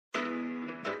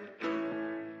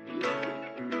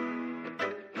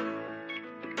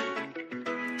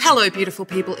Hello, beautiful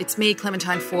people. It's me,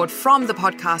 Clementine Ford, from the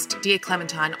podcast Dear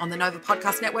Clementine on the Nova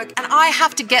Podcast Network, and I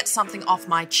have to get something off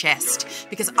my chest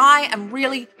because I am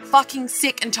really fucking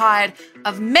sick and tired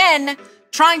of men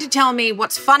trying to tell me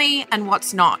what's funny and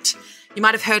what's not. You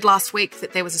might have heard last week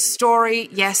that there was a story.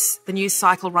 Yes, the news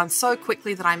cycle runs so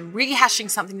quickly that I'm rehashing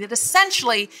something that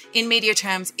essentially, in media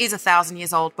terms, is 1,000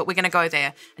 years old, but we're going to go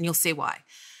there and you'll see why.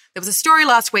 There was a story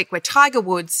last week where Tiger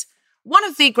Woods, one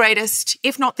of the greatest,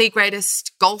 if not the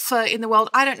greatest, golfer in the world.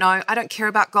 I don't know. I don't care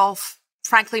about golf.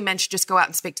 Frankly, men should just go out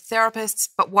and speak to therapists,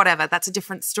 but whatever. That's a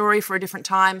different story for a different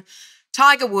time.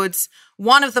 Tiger Woods,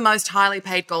 one of the most highly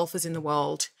paid golfers in the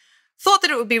world, thought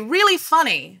that it would be really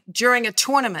funny during a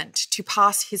tournament to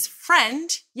pass his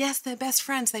friend, yes, they're best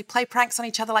friends, they play pranks on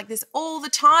each other like this all the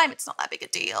time, it's not that big a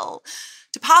deal,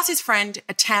 to pass his friend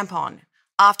a tampon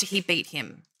after he beat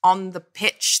him on the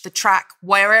pitch, the track,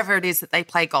 wherever it is that they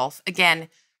play golf. Again,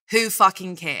 who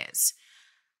fucking cares?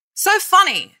 So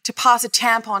funny to pass a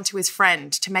tampon to his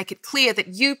friend to make it clear that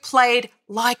you played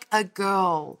like a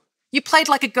girl. You played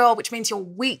like a girl, which means you're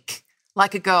weak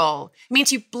like a girl. It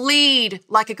means you bleed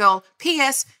like a girl.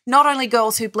 P.S. Not only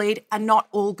girls who bleed, and not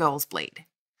all girls bleed.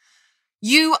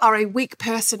 You are a weak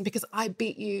person because I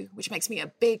beat you, which makes me a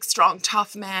big, strong,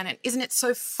 tough man. And isn't it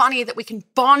so funny that we can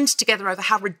bond together over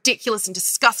how ridiculous and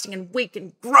disgusting and weak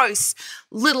and gross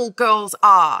little girls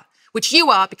are, which you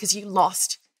are because you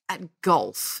lost at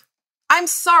golf. I'm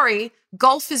sorry,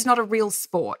 golf is not a real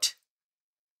sport.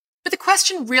 But the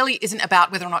question really isn't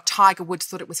about whether or not Tiger Woods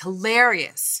thought it was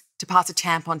hilarious to pass a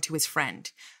tampon to his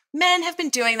friend. Men have been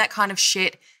doing that kind of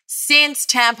shit since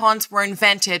tampons were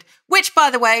invented, which, by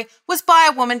the way, was by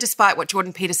a woman, despite what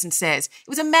Jordan Peterson says. It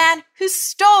was a man who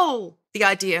stole the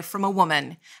idea from a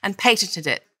woman and patented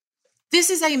it. This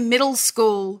is a middle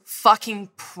school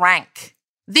fucking prank.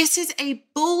 This is a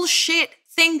bullshit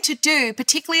thing to do,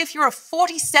 particularly if you're a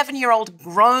 47-year-old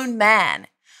grown man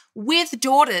with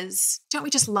daughters. Don't we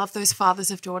just love those fathers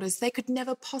of daughters? They could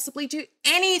never possibly do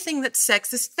anything that's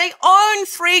sexist. They own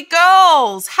 3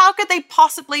 girls. How could they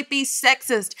possibly be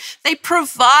sexist? They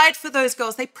provide for those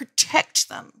girls. They protect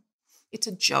them. It's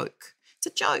a joke. It's a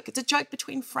joke. It's a joke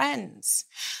between friends.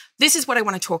 This is what I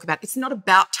want to talk about. It's not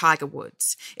about Tiger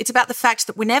Woods. It's about the fact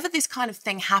that whenever this kind of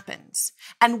thing happens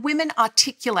and women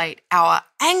articulate our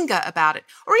anger about it,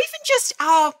 or even just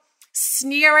our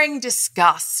sneering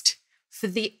disgust for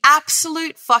the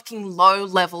absolute fucking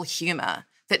low-level humor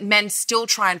that men still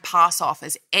try and pass off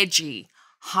as edgy,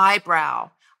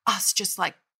 highbrow, us just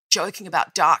like joking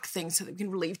about dark things so that we can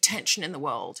relieve tension in the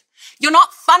world. You're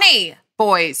not funny,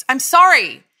 boys. I'm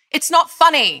sorry. It's not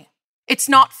funny. It's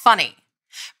not funny.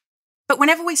 But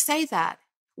whenever we say that,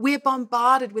 we're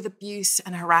bombarded with abuse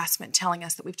and harassment telling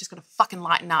us that we've just got to fucking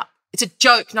lighten up. It's a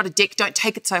joke, not a dick. Don't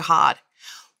take it so hard.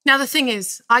 Now, the thing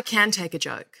is, I can take a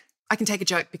joke. I can take a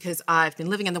joke because I've been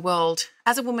living in the world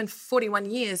as a woman for 41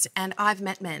 years and I've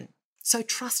met men. So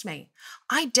trust me,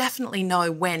 I definitely know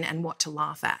when and what to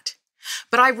laugh at.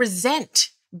 But I resent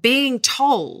being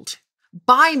told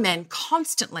by men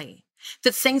constantly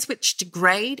that things which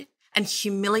degrade and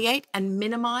humiliate and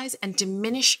minimize and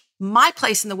diminish my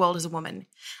place in the world as a woman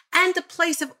and the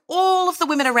place of all of the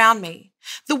women around me,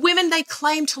 the women they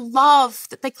claim to love,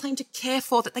 that they claim to care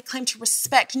for, that they claim to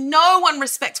respect. No one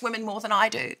respects women more than I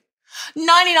do.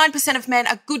 99% of men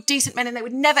are good, decent men and they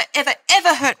would never, ever,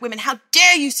 ever hurt women. How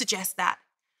dare you suggest that?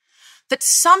 That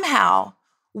somehow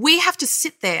we have to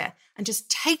sit there and just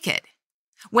take it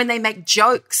when they make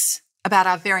jokes about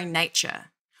our very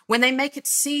nature, when they make it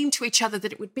seem to each other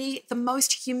that it would be the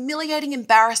most humiliating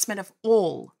embarrassment of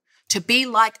all to be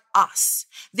like us,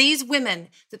 these women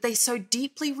that they so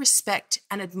deeply respect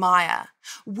and admire.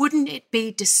 Wouldn't it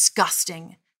be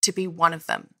disgusting to be one of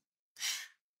them?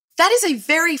 That is a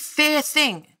very fair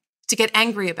thing to get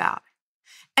angry about.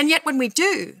 And yet when we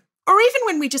do, or even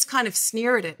when we just kind of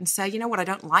sneer at it and say, you know what, I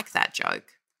don't like that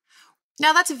joke.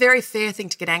 Now, that's a very fair thing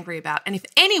to get angry about. And if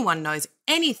anyone knows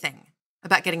anything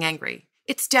about getting angry,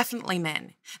 it's definitely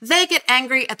men. They get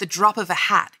angry at the drop of a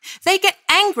hat. They get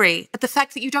angry at the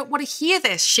fact that you don't want to hear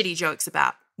their shitty jokes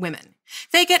about women.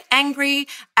 They get angry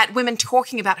at women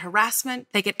talking about harassment.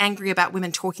 They get angry about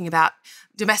women talking about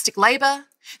domestic labor.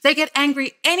 They get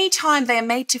angry anytime they are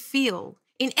made to feel,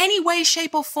 in any way,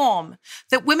 shape, or form,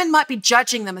 that women might be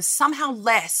judging them as somehow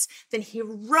less than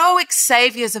heroic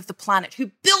saviors of the planet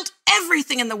who built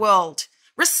everything in the world,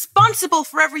 responsible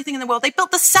for everything in the world. They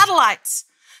built the satellites.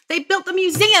 They built the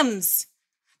museums.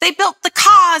 They built the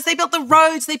cars. They built the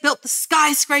roads. They built the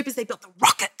skyscrapers. They built the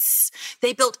rockets.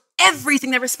 They built everything.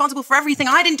 They're responsible for everything.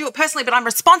 I didn't do it personally, but I'm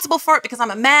responsible for it because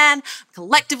I'm a man. I'm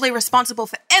collectively responsible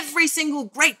for every single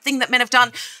great thing that men have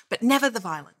done, but never the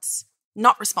violence.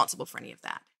 Not responsible for any of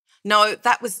that. No,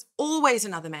 that was always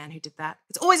another man who did that.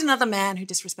 It's always another man who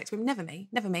disrespects women. Never me,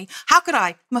 never me. How could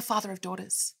I? I'm a father of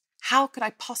daughters. How could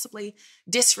I possibly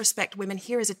disrespect women?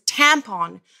 Here is a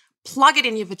tampon. Plug it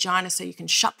in your vagina so you can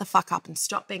shut the fuck up and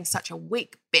stop being such a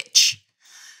weak bitch.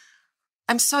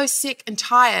 I'm so sick and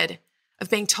tired of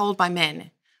being told by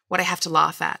men what I have to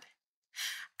laugh at.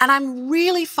 And I'm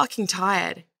really fucking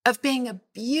tired of being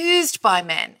abused by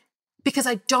men because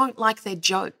I don't like their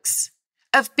jokes,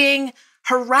 of being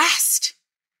harassed,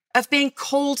 of being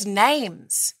called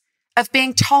names, of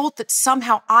being told that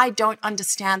somehow I don't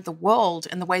understand the world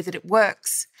and the way that it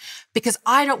works because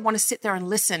I don't want to sit there and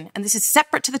listen. And this is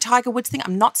separate to the Tiger Woods thing.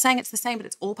 I'm not saying it's the same, but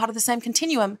it's all part of the same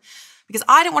continuum because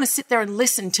I don't want to sit there and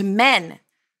listen to men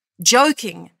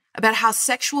joking about how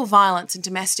sexual violence and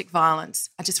domestic violence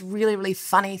are just really, really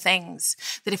funny things.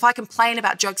 That if I complain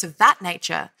about jokes of that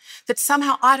nature, that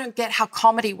somehow I don't get how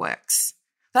comedy works.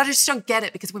 That I just don't get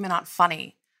it because women aren't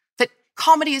funny. That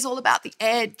comedy is all about the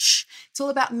edge. It's all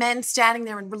about men standing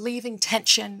there and relieving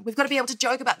tension. We've got to be able to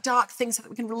joke about dark things so that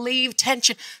we can relieve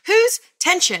tension. Whose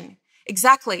tension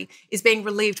exactly is being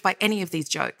relieved by any of these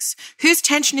jokes? Whose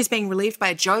tension is being relieved by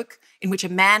a joke in which a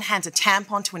man hands a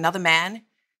tampon to another man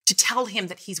to tell him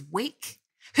that he's weak?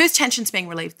 Whose tension's being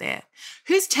relieved there?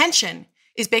 Whose tension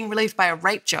is being relieved by a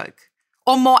rape joke?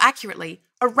 Or more accurately,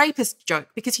 a rapist joke?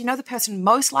 Because you know the person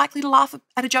most likely to laugh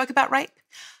at a joke about rape?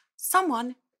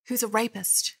 Someone who's a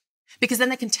rapist. Because then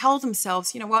they can tell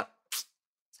themselves, you know what? It's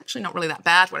actually not really that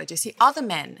bad what I do. See, other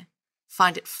men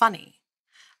find it funny.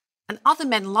 And other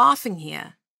men laughing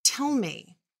here tell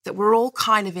me that we're all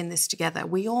kind of in this together.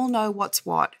 We all know what's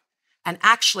what. And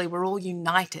actually, we're all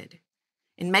united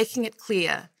in making it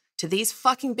clear to these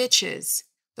fucking bitches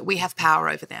that we have power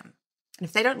over them. And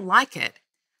if they don't like it,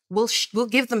 we'll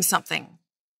give them something.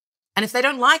 And if they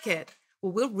don't like it,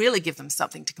 well, we'll really give them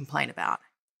something to complain about.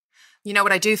 You know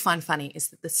what I do find funny is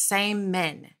that the same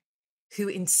men who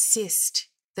insist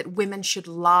that women should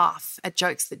laugh at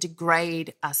jokes that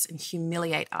degrade us and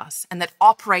humiliate us and that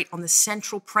operate on the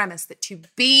central premise that to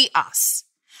be us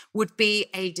would be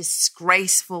a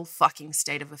disgraceful fucking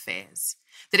state of affairs.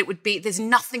 That it would be, there's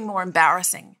nothing more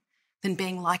embarrassing than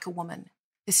being like a woman,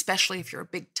 especially if you're a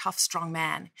big, tough, strong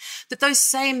man. That those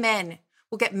same men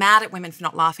will get mad at women for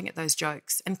not laughing at those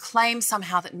jokes and claim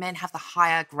somehow that men have the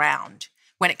higher ground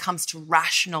when it comes to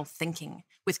rational thinking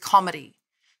with comedy.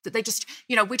 That they just,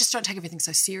 we just don't take everything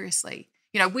so seriously.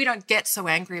 We don't get so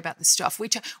angry about this stuff.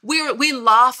 We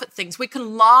laugh at things. We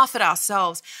can laugh at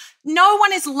ourselves. No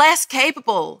one is less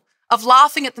capable of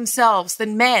laughing at themselves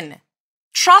than men.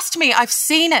 Trust me, I've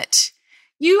seen it.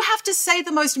 You have to say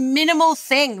the most minimal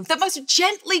thing, the most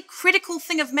gently critical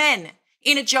thing of men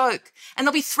in a joke, and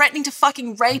they'll be threatening to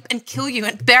fucking rape and kill you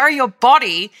and bury your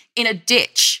body in a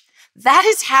ditch. That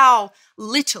is how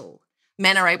little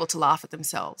men are able to laugh at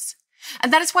themselves.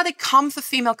 And that is why they come for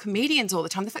female comedians all the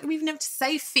time. The fact that we've never to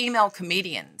say female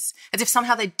comedians as if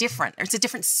somehow they're different. Or it's a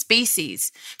different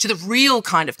species to the real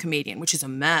kind of comedian, which is a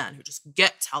man who just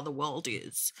gets how the world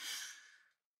is.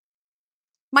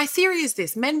 My theory is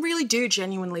this: men really do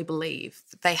genuinely believe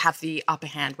that they have the upper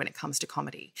hand when it comes to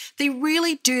comedy. They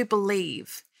really do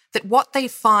believe that what they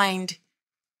find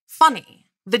funny,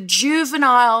 the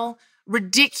juvenile,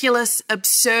 ridiculous,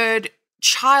 absurd,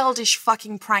 childish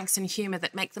fucking pranks and humor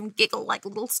that make them giggle like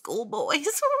little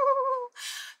schoolboys,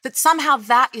 that somehow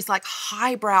that is like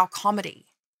highbrow comedy.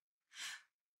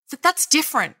 That's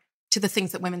different to the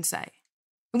things that women say.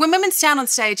 When women stand on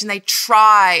stage and they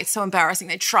try, it's so embarrassing,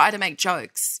 they try to make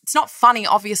jokes. It's not funny,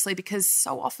 obviously, because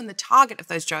so often the target of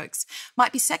those jokes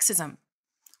might be sexism,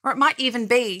 or it might even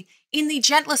be, in the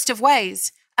gentlest of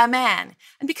ways, a man.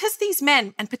 And because these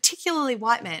men, and particularly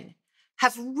white men,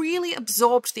 have really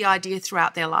absorbed the idea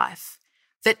throughout their life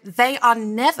that they are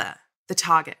never the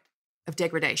target of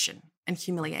degradation and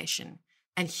humiliation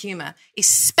and humor,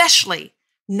 especially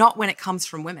not when it comes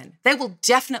from women. They will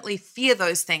definitely fear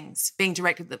those things being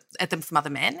directed at them from other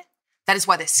men. That is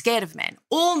why they're scared of men.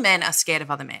 All men are scared of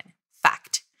other men.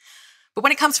 Fact. But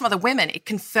when it comes from other women, it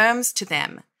confirms to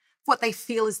them what they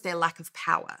feel is their lack of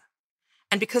power.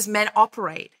 And because men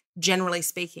operate, generally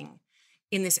speaking,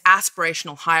 in this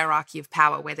aspirational hierarchy of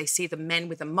power where they see the men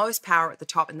with the most power at the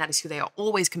top, and that is who they are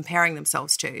always comparing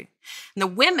themselves to. And the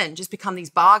women just become these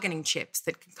bargaining chips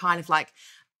that can kind of like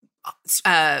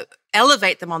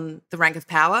elevate them on the rank of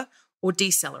power or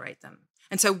decelerate them.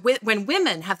 And so when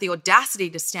women have the audacity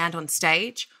to stand on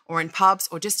stage or in pubs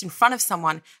or just in front of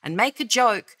someone and make a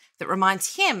joke that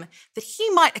reminds him that he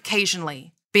might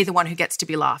occasionally be the one who gets to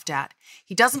be laughed at,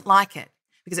 he doesn't like it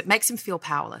because it makes him feel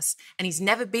powerless. And he's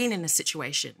never been in a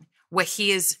situation where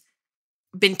he is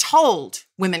been told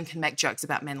women can make jokes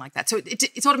about men like that. So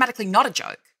it's automatically not a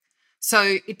joke.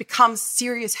 So it becomes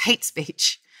serious hate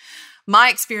speech. My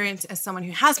experience as someone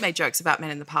who has made jokes about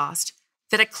men in the past,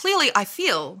 that are clearly, I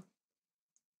feel,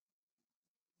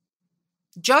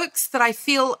 jokes that I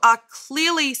feel are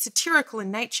clearly satirical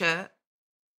in nature,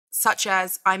 such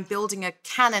as I'm building a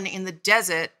cannon in the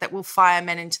desert that will fire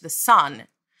men into the sun,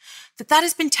 that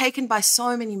has been taken by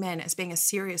so many men as being a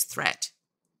serious threat.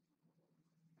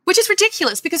 Which is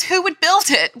ridiculous, because who would build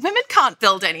it? Women can't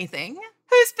build anything.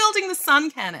 Who's building the sun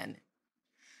cannon?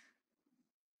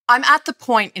 I'm at the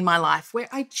point in my life where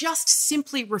I just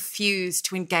simply refuse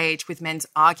to engage with men's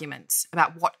arguments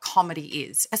about what comedy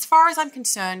is. As far as I'm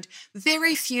concerned,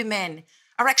 very few men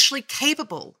are actually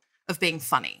capable of being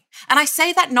funny. And I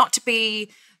say that not to be,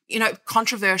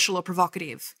 controversial or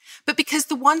provocative, but because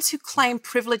the ones who claim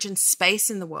privilege and space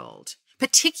in the world,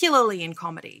 particularly in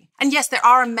comedy, and yes, there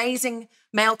are amazing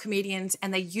male comedians,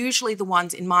 and they're usually the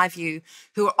ones, in my view,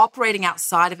 who are operating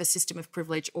outside of a system of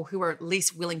privilege or who are at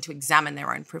least willing to examine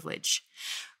their own privilege.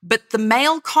 But the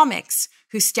male comics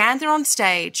who stand there on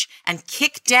stage and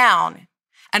kick down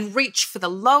and reach for the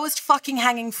lowest fucking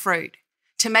hanging fruit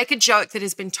to make a joke that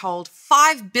has been told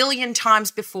 5 billion times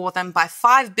before them by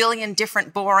 5 billion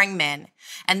different boring men,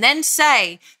 and then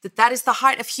say that is the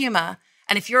height of humor,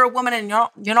 and if you're a woman and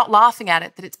you're not laughing at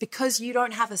it, that it's because you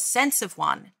don't have a sense of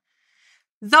one.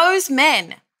 Those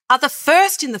men are the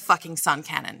first in the fucking sun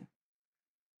cannon.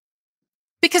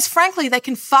 Because frankly, they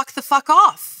can fuck the fuck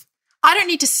off. I don't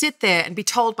need to sit there and be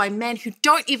told by men who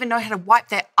don't even know how to wipe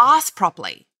their ass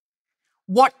properly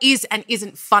what is and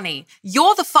isn't funny.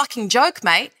 You're the fucking joke,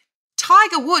 mate.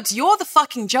 Tiger Woods, you're the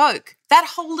fucking joke.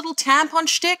 That whole little tampon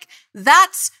shtick,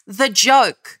 that's the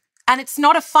joke. And it's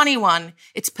not a funny one.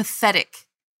 It's pathetic.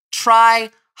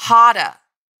 Try harder.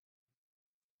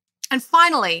 And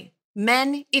finally,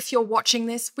 men, if you're watching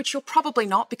this, which you're probably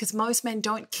not, because most men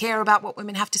don't care about what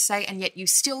women have to say, and yet you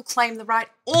still claim the right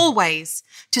always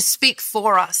to speak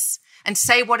for us and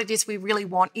say what it is we really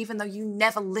want, even though you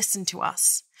never listen to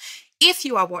us. If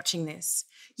you are watching this,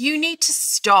 you need to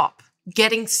stop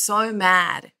getting so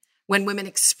mad when women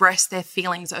express their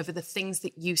feelings over the things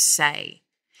that you say.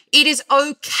 It is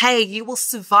okay. You will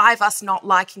survive us not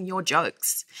liking your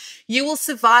jokes. You will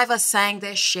survive us saying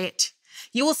they're shit.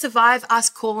 You will survive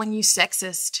us calling you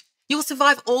sexist. You will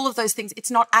survive all of those things. It's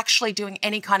not actually doing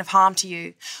any kind of harm to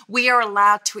you. We are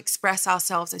allowed to express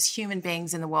ourselves as human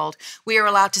beings in the world. We are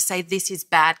allowed to say this is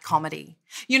bad comedy.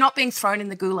 You're not being thrown in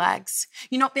the gulags.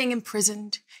 You're not being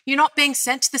imprisoned. You're not being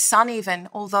sent to the sun even,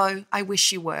 although I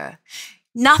wish you were.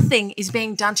 Nothing is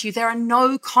being done to you. There are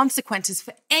no consequences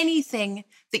for anything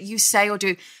that you say or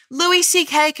do. Louis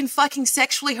C.K. can fucking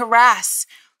sexually harass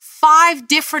 5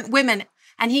 different women,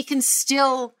 and he can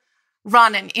still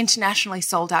run an internationally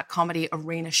sold out comedy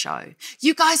arena show.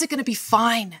 You guys are going to be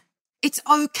fine. It's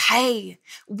okay.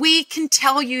 We can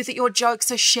tell you that your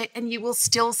jokes are shit and you will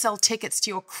still sell tickets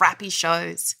to your crappy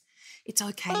shows. It's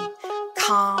okay.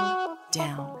 Calm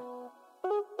down.